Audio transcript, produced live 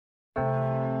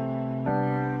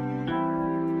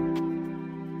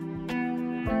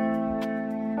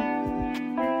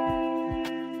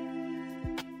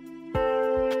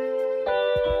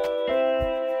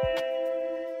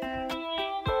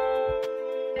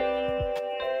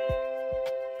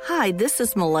Hi, this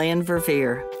is Malayan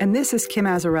Verveer. And this is Kim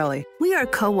Azzarelli. We are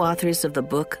co-authors of the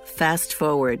book Fast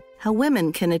Forward, How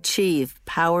Women Can Achieve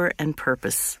Power and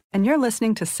Purpose. And you're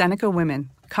listening to Seneca Women,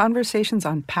 Conversations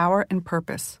on Power and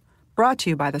Purpose, brought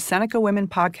to you by the Seneca Women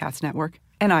Podcast Network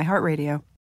and iHeartRadio.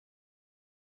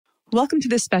 Welcome to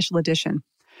this special edition.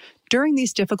 During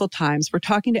these difficult times, we're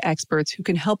talking to experts who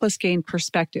can help us gain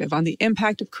perspective on the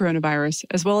impact of coronavirus,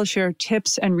 as well as share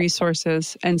tips and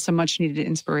resources and some much-needed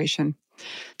inspiration.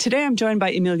 Today, I'm joined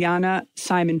by Emiliana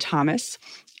Simon Thomas.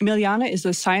 Emiliana is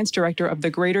the Science Director of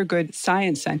the Greater Good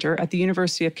Science Center at the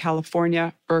University of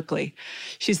California, Berkeley.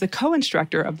 She's the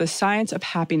co-instructor of the Science of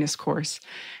Happiness course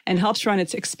and helps run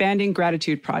its Expanding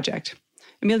Gratitude project.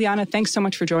 Emiliana, thanks so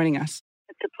much for joining us.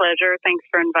 It's a pleasure. Thanks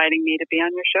for inviting me to be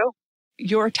on your show.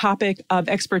 Your topic of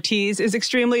expertise is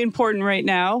extremely important right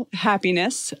now,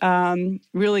 happiness,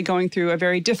 really going through a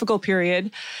very difficult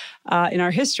period in our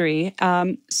history.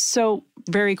 So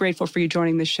very grateful for you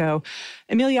joining the show.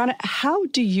 Emiliana, how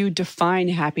do you define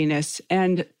happiness,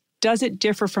 and does it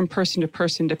differ from person to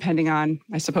person depending on,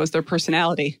 I suppose, their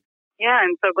personality? Yeah,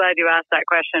 I'm so glad you asked that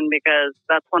question, because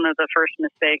that's one of the first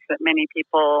mistakes that many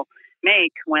people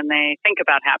make when they think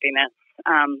about happiness.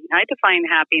 I define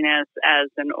happiness as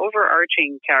an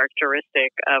overarching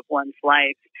characteristic of one's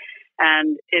life,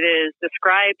 and it is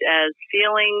described as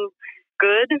feeling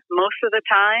good most of the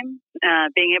time,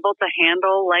 being able to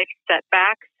handle life's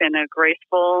setbacks in a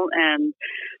graceful and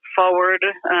forward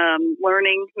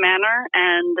learning manner,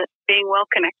 and being well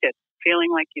connected, feeling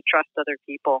like you trust other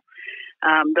people.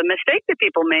 The mistake that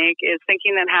people make is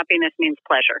thinking that happiness means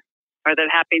pleasure, or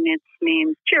that happiness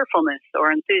means cheerfulness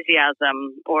or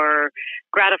enthusiasm or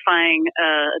gratifying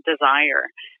a desire,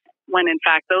 when in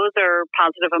fact those are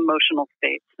positive emotional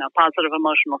states. Now, positive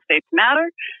emotional states matter,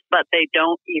 but they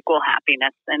don't equal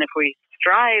happiness. And if we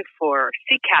strive for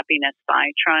seek happiness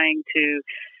by trying to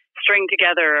string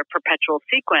together a perpetual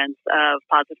sequence of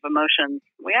positive emotions,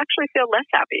 we actually feel less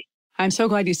happy. I'm so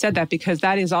glad you said that, because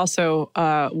that is also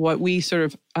what we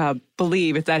sort of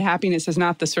believe, is that happiness is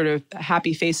not the sort of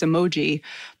happy face emoji,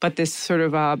 but this sort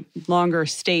of longer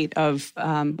state of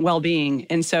well-being.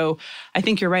 And so I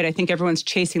think you're right. I think everyone's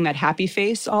chasing that happy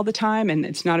face all the time, and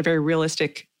it's not a very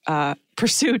realistic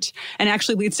pursuit, and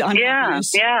actually leads to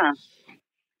unhappiness. Yeah.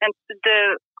 And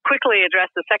to quickly address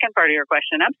the second part of your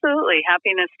question, absolutely,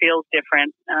 happiness feels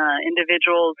different.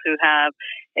 Individuals who have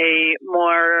a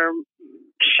more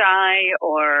shy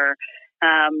or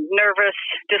nervous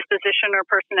disposition or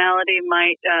personality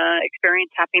might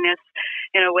experience happiness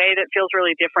in a way that feels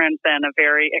really different than a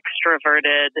very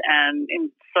extroverted and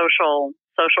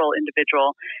social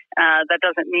individual. That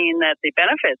doesn't mean that the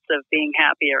benefits of being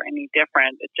happy are any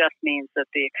different. It just means that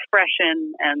the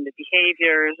expression and the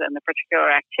behaviors and the particular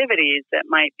activities that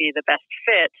might be the best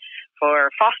fit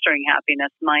for fostering happiness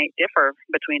might differ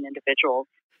between individuals.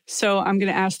 So I'm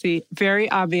going to ask the very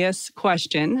obvious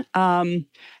question.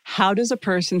 How does a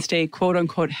person stay, quote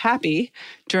unquote, happy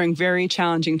during very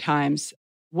challenging times?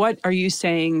 What are you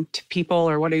saying to people,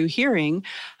 or what are you hearing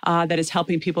that is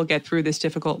helping people get through this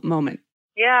difficult moment?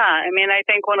 Yeah, I mean, I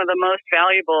think one of the most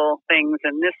valuable things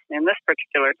in this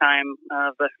particular time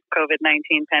of the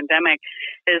COVID-19 pandemic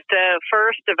is to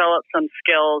first develop some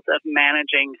skills of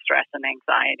managing stress and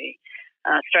anxiety.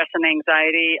 Stress and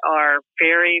anxiety are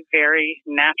very, very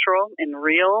natural and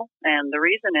real, and the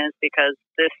reason is because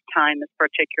this time is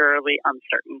particularly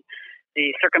uncertain.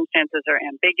 The circumstances are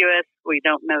ambiguous. We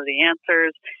don't know the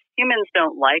answers. Humans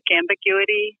don't like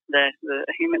ambiguity. The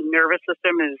human nervous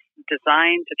system is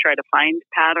designed to try to find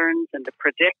patterns and to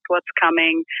predict what's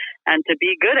coming and to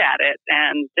be good at it.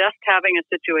 And just having a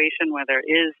situation where there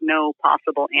is no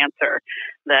possible answer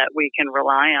that we can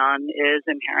rely on is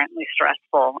inherently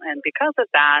stressful. And because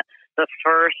of that, the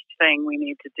first thing we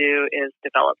need to do is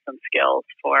develop some skills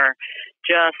for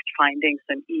just finding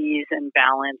some ease and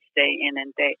balance day in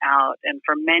and day out. And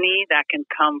for many, that can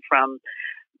come from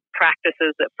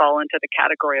practices that fall into the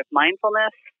category of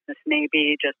mindfulness. This may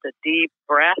be just a deep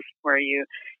breath where you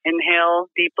inhale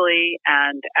deeply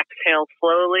and exhale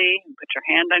slowly, and put your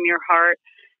hand on your heart,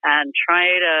 and try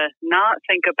to not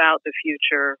think about the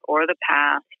future or the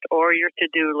past or your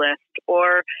to-do list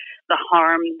or the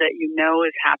harm that you know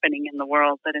is happening in the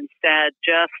world, but instead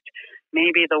just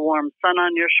maybe the warm sun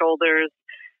on your shoulders,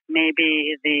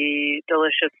 maybe the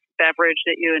delicious beverage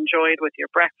that you enjoyed with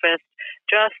your breakfast,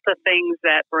 just the things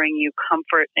that bring you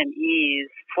comfort and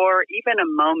ease for even a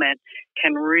moment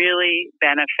can really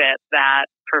benefit that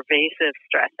pervasive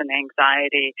stress and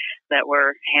anxiety that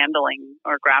we're handling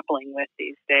or grappling with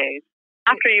these days.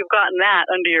 After you've gotten that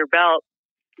under your belt,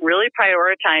 really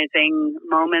prioritizing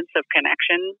moments of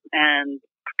connection and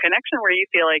connection where you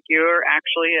feel like you're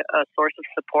actually a source of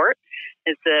support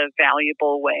is a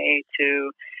valuable way to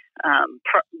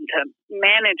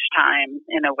manage time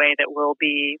in a way that will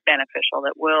be beneficial,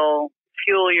 that will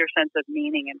fuel your sense of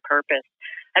meaning and purpose.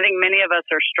 I think many of us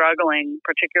are struggling,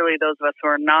 particularly those of us who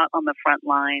are not on the front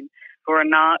line, who are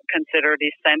not considered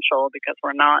essential because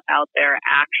we're not out there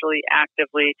actually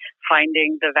actively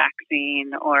finding the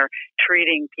vaccine or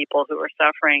treating people who are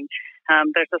suffering.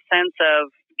 There's a sense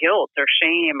of guilt or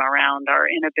shame around our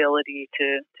inability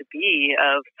to be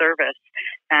of service.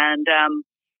 And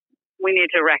we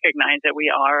need to recognize that we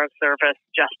are of service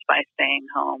just by staying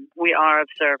home. We are of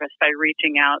service by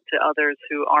reaching out to others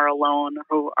who are alone,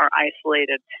 who are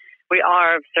isolated. We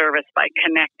are of service by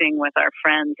connecting with our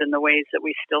friends in the ways that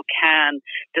we still can,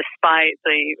 despite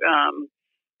the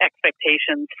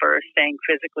expectations for staying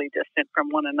physically distant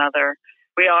from one another.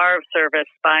 We are of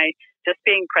service by just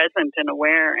being present and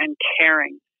aware and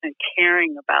caring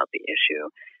about the issue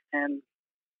and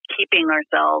keeping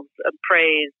ourselves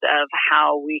appraised of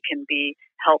how we can be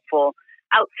helpful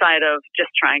outside of just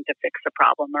trying to fix a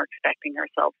problem or expecting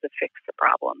ourselves to fix the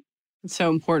problem. It's so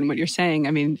important what you're saying.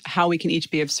 I mean, how we can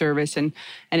each be of service. And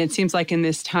it seems like in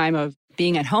this time of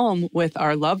being at home with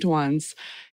our loved ones,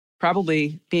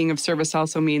 probably being of service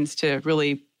also means to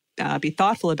really be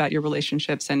thoughtful about your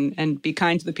relationships and be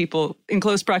kind to the people in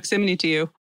close proximity to you.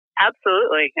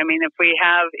 Absolutely. I mean, if we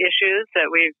have issues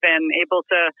that we've been able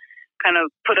to kind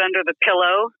of put under the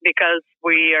pillow because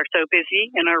we are so busy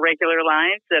in our regular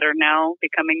lives that are now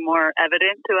becoming more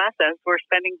evident to us as we're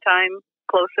spending time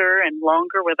closer and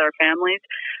longer with our families,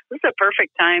 this is a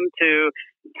perfect time to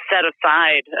set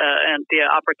aside and the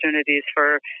opportunities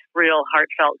for real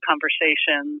heartfelt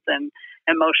conversations and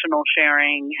emotional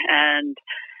sharing and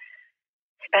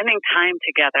spending time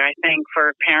together. I think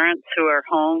for parents who are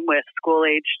home with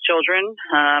school-aged children,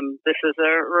 this is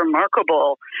a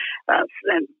remarkable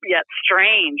and yet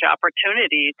strange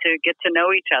opportunity to get to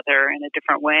know each other in a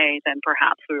different way than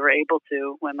perhaps we were able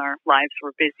to when our lives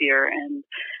were busier and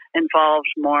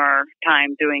involved more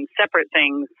time doing separate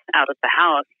things out of the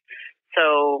house.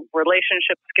 So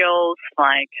relationship skills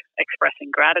like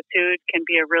expressing gratitude can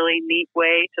be a really neat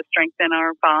way to strengthen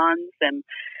our bonds and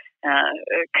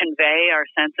convey our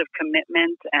sense of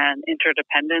commitment and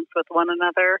interdependence with one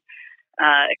another.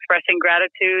 Expressing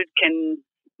gratitude can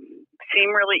seem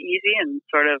really easy and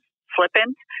sort of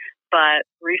flippant, but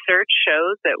research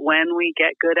shows that when we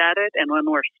get good at it and when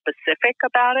we're specific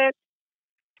about it,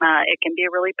 it can be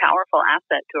a really powerful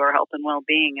asset to our health and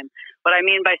well-being. And what I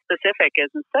mean by specific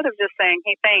is instead of just saying,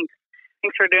 hey, thanks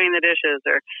for doing the dishes,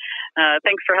 or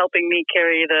thanks for helping me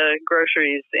carry the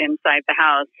groceries inside the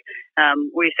house,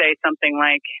 we say something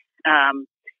like,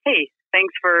 hey,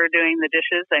 thanks for doing the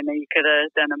dishes. I know you could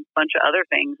have done a bunch of other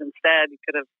things instead. You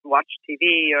could have watched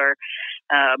TV or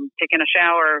taken a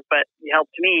shower, but you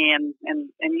helped me. And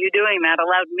you doing that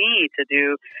allowed me to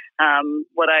do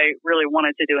what I really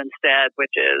wanted to do instead,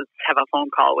 which is have a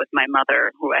phone call with my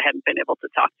mother, who I hadn't been able to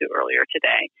talk to earlier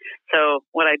today. So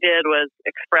what I did was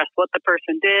express what the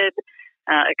person did,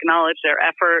 acknowledge their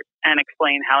effort, and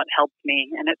explain how it helped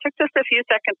me. And it took just a few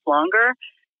seconds longer,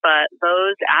 but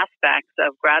those aspects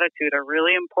of gratitude are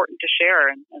really important to share.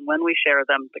 And when we share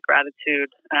them, the gratitude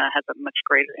has a much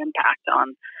greater impact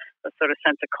on the sort of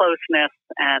sense of closeness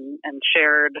and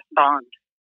shared bond.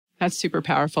 That's super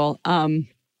powerful.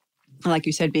 Like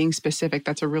you said, being specific,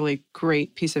 that's a really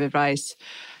great piece of advice.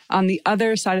 On the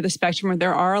other side of the spectrum,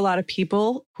 there are a lot of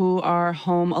people who are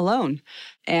home alone.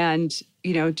 And,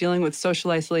 dealing with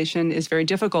social isolation is very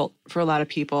difficult for a lot of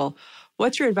people.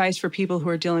 What's your advice for people who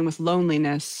are dealing with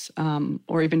loneliness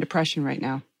or even depression right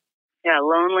now? Yeah,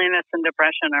 loneliness and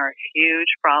depression are a huge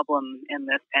problem in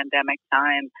this pandemic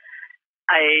time.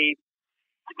 I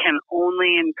can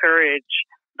only encourage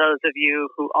those of you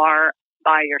who are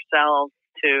by yourselves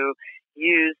to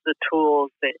use the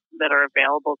tools that are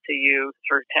available to you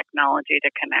through technology to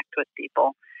connect with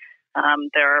people.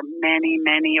 There are many,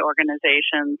 many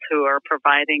organizations who are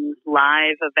providing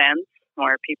live events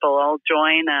where people all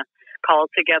join a call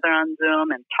together on Zoom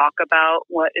and talk about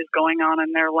what is going on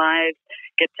in their lives,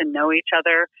 get to know each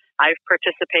other. I've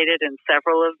participated in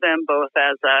several of them, both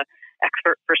as an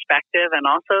expert perspective and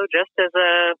also just as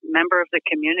a member of the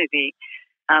community.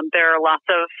 There are lots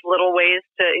of little ways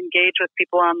to engage with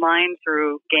people online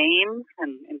through games,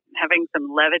 and having some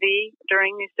levity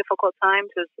during these difficult times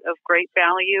is of great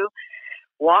value.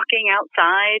 Walking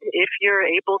outside, if you're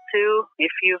able to,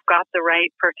 if you've got the right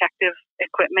protective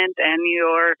equipment and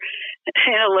you're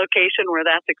in a location where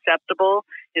that's acceptable,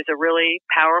 is a really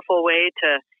powerful way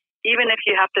to, even if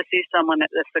you have to see someone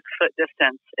at a 6-foot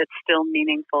distance, it's still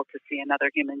meaningful to see another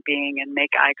human being and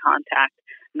make eye contact.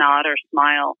 nod or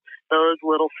smile. Those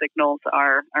little signals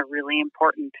are really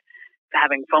important.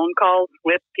 Having phone calls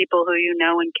with people who you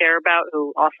know and care about,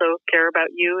 who also care about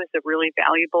you, is a really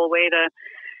valuable way to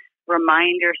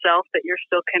remind yourself that you're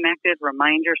still connected,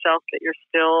 remind yourself that you're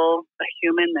still a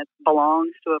human that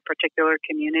belongs to a particular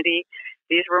community.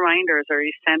 These reminders are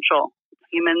essential.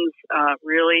 Humans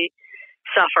really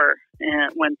suffer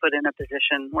when put in a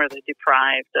position where they're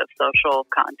deprived of social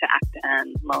contact,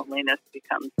 and loneliness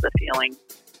becomes the feeling.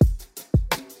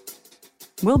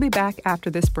 We'll be back after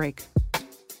this break.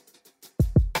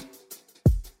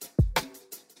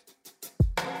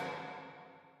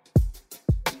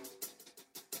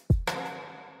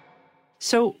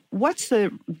 So what's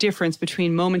the difference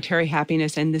between momentary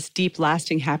happiness and this deep,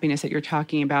 lasting happiness that you're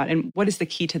talking about? And what is the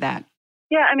key to that?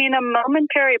 Yeah, I mean, a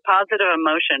momentary positive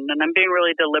emotion, and I'm being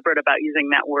really deliberate about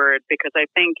using that word because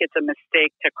I think it's a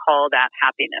mistake to call that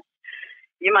happiness.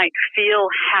 You might feel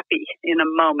happy in a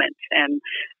moment, and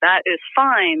that is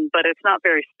fine, but it's not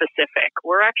very specific.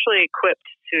 We're actually equipped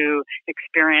to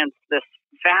experience this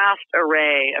vast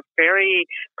array of very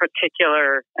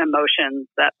particular emotions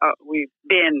that we've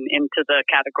been into the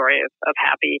category of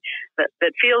happy that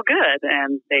feel good.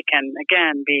 And they can,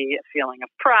 again, be a feeling of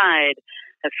pride,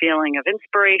 a feeling of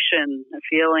inspiration, a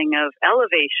feeling of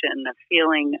elevation, a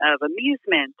feeling of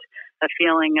amusement, a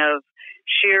feeling of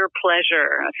sheer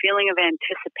pleasure, a feeling of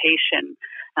anticipation,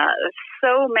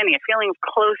 so many, a feeling of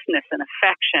closeness and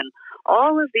affection.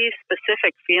 All of these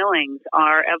specific feelings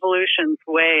are evolution's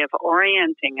way of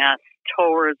orienting us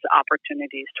towards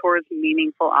opportunities, towards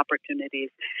meaningful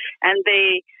opportunities. And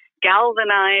they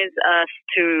galvanize us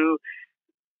to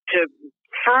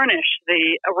furnish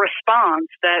the response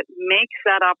that makes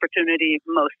that opportunity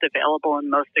most available and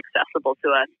most accessible to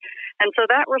us. And so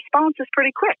that response is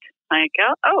pretty quick. Like,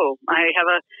 I have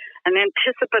an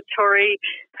anticipatory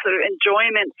sort of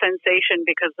enjoyment sensation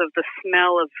because of the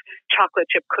smell of chocolate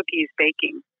chip cookies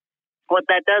baking. What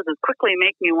that does is quickly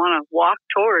make me want to walk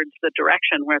towards the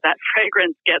direction where that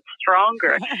fragrance gets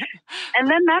stronger. And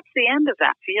then that's the end of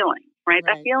that feeling, right?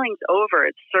 That feeling's over.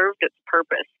 It's served its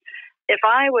purpose. If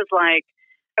I was like,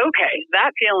 okay,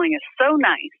 that feeling is so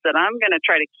nice that I'm going to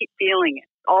try to keep feeling it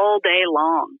all day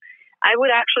long, I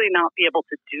would actually not be able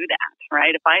to do that,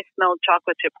 right? If I smelled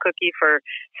chocolate chip cookie for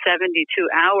 72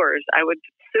 hours, I would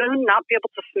soon not be able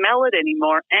to smell it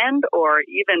anymore and or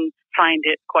even find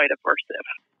it quite aversive,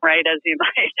 right? As you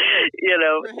might,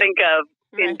 think of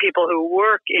in people who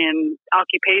work in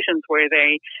occupations where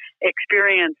they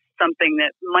experience something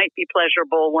that might be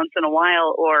pleasurable once in a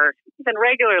while or even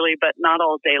regularly, but not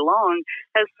all day long,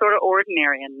 as sort of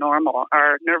ordinary and normal.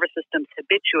 Our nervous systems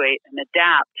habituate and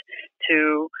adapt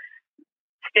to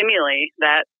stimuli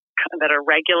that are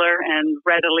regular and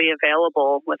readily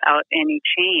available without any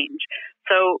change.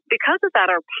 So because of that,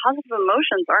 our positive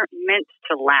emotions aren't meant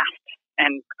to last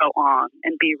and go on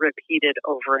and be repeated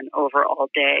over and over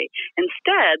all day.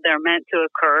 Instead, they're meant to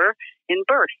occur in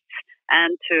bursts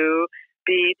and to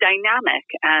be dynamic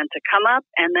and to come up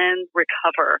and then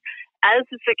recover, as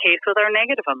is the case with our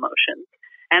negative emotions.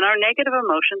 And our negative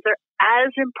emotions are as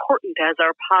important as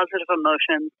our positive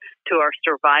emotions to our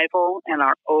survival and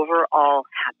our overall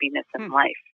happiness in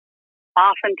life.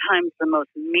 Oftentimes, the most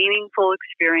meaningful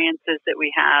experiences that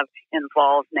we have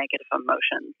involve negative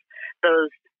emotions.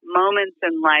 Those moments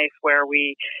in life where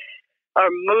we are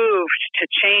moved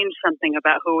to change something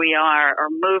about who we are,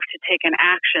 or moved to take an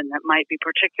action that might be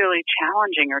particularly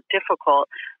challenging or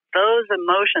difficult, those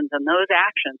emotions and those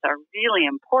actions are really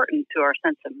important to our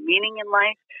sense of meaning in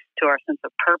life, to our sense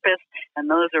of purpose, and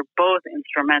those are both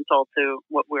instrumental to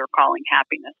what we're calling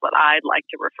happiness, what I'd like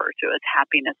to refer to as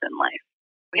happiness in life.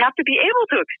 We have to be able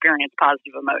to experience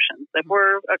positive emotions. If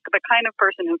we're the kind of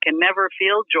person who can never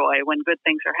feel joy when good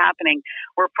things are happening,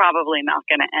 we're probably not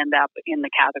going to end up in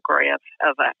the category of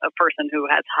a person who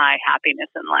has high happiness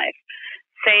in life.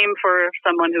 Same for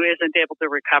someone who isn't able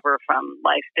to recover from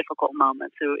life's difficult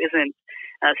moments, who isn't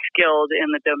skilled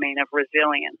in the domain of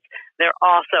resilience. They're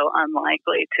also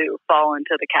unlikely to fall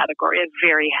into the category of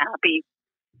very happy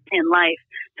in life.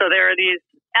 So there are these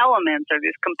elements or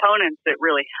these components that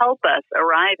really help us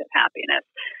arrive at happiness,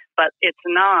 but it's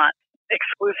not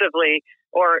exclusively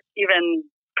or even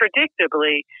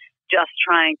predictably just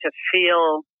trying to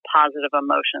feel positive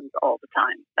emotions all the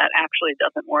time. That actually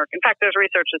doesn't work. In fact, there's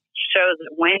research that shows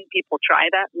that when people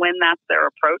try that, when that's their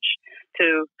approach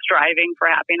to striving for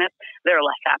happiness, they're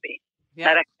less happy. Yeah.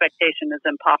 That expectation is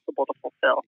impossible to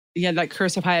fulfill. Yeah, that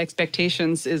curse of high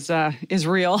expectations is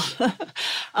real.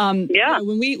 Yeah.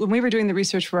 When we were doing the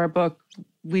research for our book,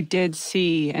 we did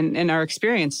see, and our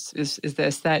experience is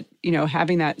this, that,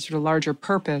 having that sort of larger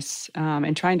purpose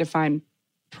and trying to find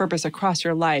purpose across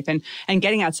your life. And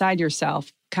getting outside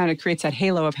yourself kind of creates that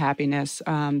halo of happiness,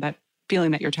 that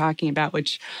feeling that you're talking about,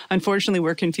 which unfortunately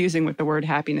we're confusing with the word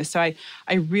happiness. So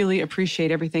I really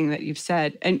appreciate everything that you've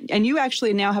said. And you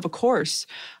actually now have a course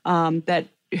that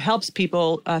helps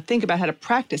people think about how to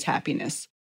practice happiness.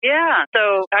 Yeah.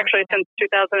 So actually, since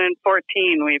 2014,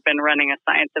 we've been running a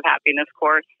Science of Happiness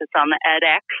course. It's on the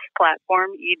edX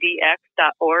platform,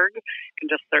 edx.org. You can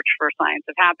just search for Science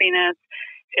of Happiness.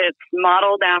 It's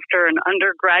modeled after an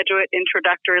undergraduate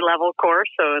introductory level course.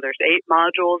 So there's 8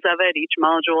 modules of it. Each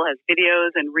module has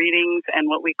videos and readings and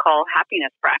what we call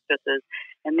happiness practices.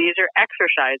 And these are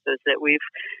exercises that we've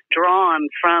drawn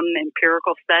from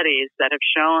empirical studies that have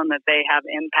shown that they have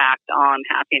impact on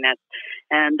happiness.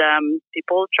 And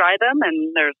people try them,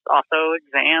 and there's also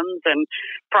exams and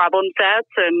problem sets.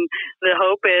 And the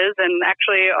hope is, and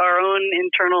actually our own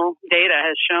internal data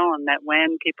has shown that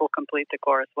when people complete the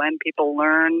course, when people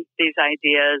learn these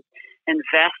ideas,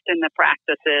 invest in the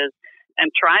practices, and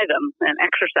try them and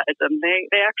exercise them,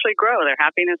 they actually grow. Their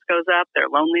happiness goes up, their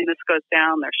loneliness goes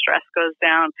down, their stress goes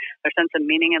down, their sense of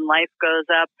meaning in life goes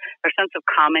up, their sense of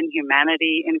common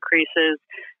humanity increases.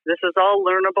 This is all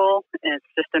learnable. It's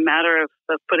just a matter of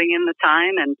putting in the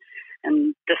time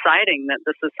and deciding that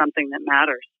this is something that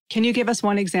matters. Can you give us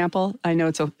one example? I know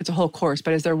it's a whole course,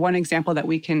 but is there one example that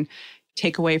we can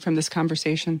take away from this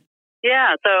conversation?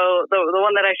 Yeah, so the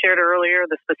one that I shared earlier,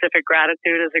 the specific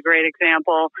gratitude, is a great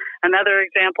example. Another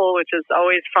example, which is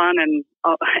always fun and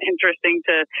interesting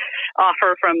to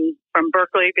offer from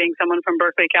Berkeley, being someone from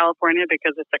Berkeley, California,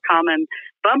 because it's a common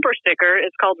bumper sticker,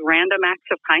 is called Random Acts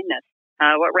of Kindness.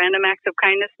 What Random Acts of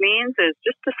Kindness means is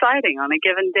just deciding on a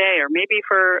given day, or maybe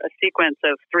for a sequence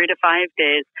of 3 to 5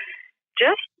 days,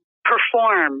 just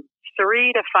perform 3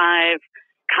 to 5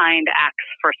 kind acts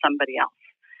for somebody else.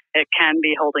 It can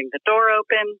be holding the door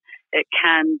open. It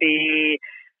can be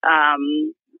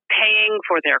paying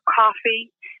for their coffee.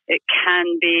 It can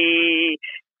be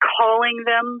calling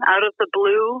them out of the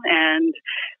blue and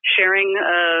sharing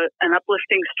an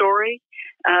uplifting story.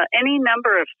 Any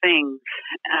number of things.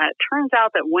 It turns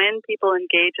out that when people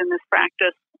engage in this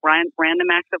practice, random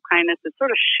acts of kindness, it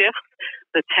sort of shifts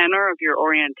the tenor of your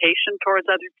orientation towards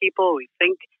other people. We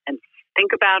think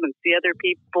about and see other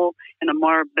people in a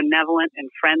more benevolent and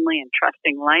friendly and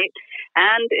trusting light.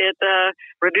 And it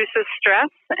reduces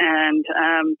stress and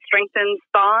strengthens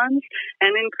bonds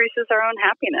and increases our own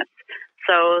happiness.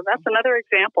 So that's another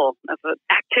example of an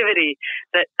activity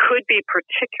that could be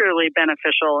particularly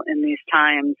beneficial in these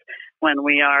times when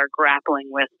we are grappling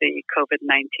with the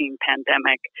COVID-19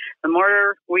 pandemic. The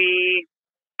more we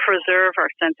preserve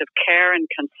our sense of care and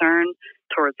concern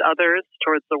towards others,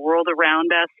 towards the world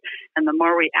around us, and the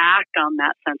more we act on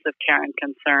that sense of care and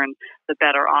concern, the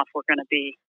better off we're going to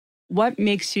be. What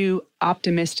makes you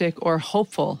optimistic or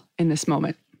hopeful in this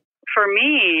moment? For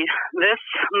me, this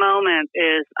moment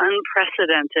is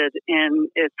unprecedented in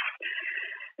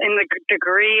the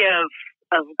degree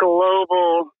of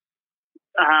global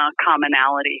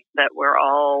commonality that we're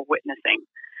all witnessing.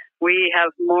 We have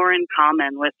more in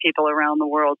common with people around the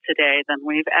world today than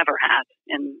we've ever had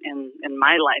in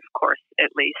my life course, at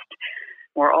least.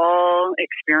 We're all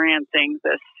experiencing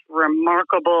this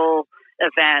remarkable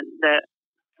event that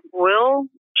will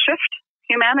shift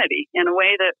humanity in a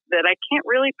way that I can't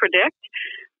really predict.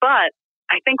 But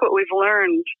I think what we've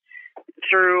learned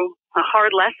through a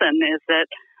hard lesson is that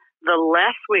the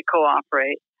less we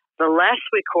cooperate, the less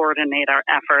we coordinate our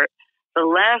effort, the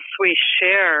less we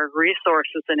share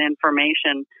resources and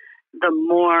information, the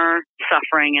more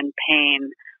suffering and pain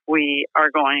we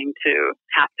are going to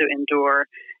have to endure.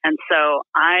 And so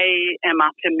I am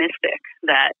optimistic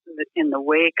that in the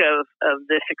wake of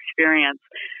this experience,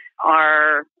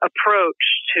 our approach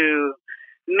to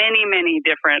many, many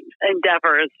different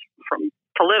endeavors, from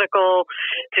political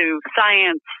to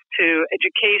science to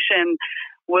education,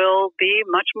 will be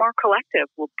much more collective.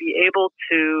 We'll be able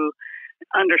to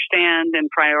understand and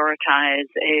prioritize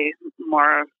a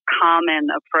more common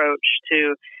approach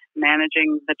to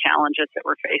managing the challenges that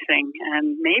we're facing.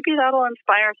 And maybe that'll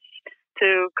inspire us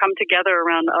to come together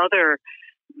around other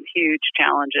huge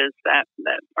challenges that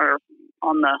are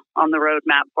on the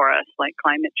roadmap for us, like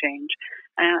climate change.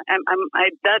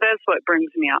 That is what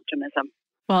brings me optimism.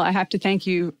 Well, I have to thank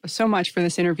you so much for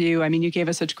this interview. I mean, you gave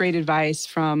us such great advice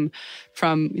from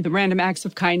the random acts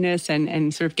of kindness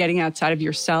and sort of getting outside of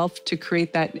yourself to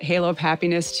create that halo of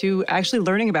happiness, to actually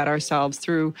learning about ourselves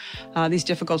through these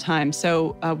difficult times.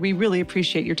 So we really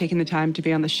appreciate your taking the time to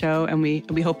be on the show, and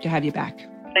we hope to have you back.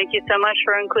 Thank you so much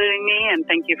for including me, and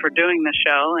thank you for doing the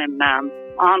show. And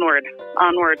onward.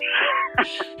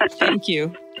 Thank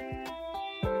you.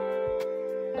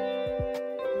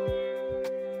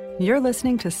 You're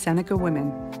listening to Seneca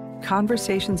Women,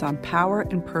 Conversations on Power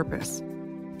and Purpose,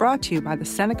 brought to you by the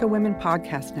Seneca Women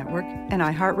Podcast Network and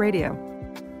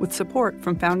iHeartRadio, with support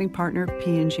from founding partner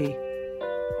P&G.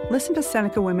 Listen to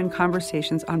Seneca Women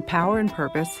Conversations on Power and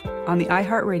Purpose on the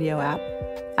iHeartRadio app,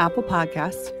 Apple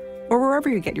Podcasts, or wherever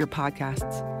you get your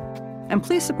podcasts. And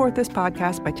please support this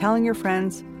podcast by telling your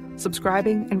friends,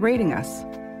 subscribing, and rating us.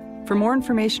 For more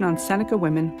information on Seneca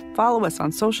Women, follow us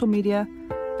on social media,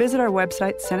 visit our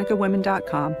website,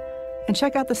 senecawomen.com, and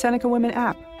check out the Seneca Women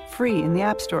app, free in the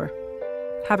App Store.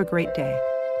 Have a great day.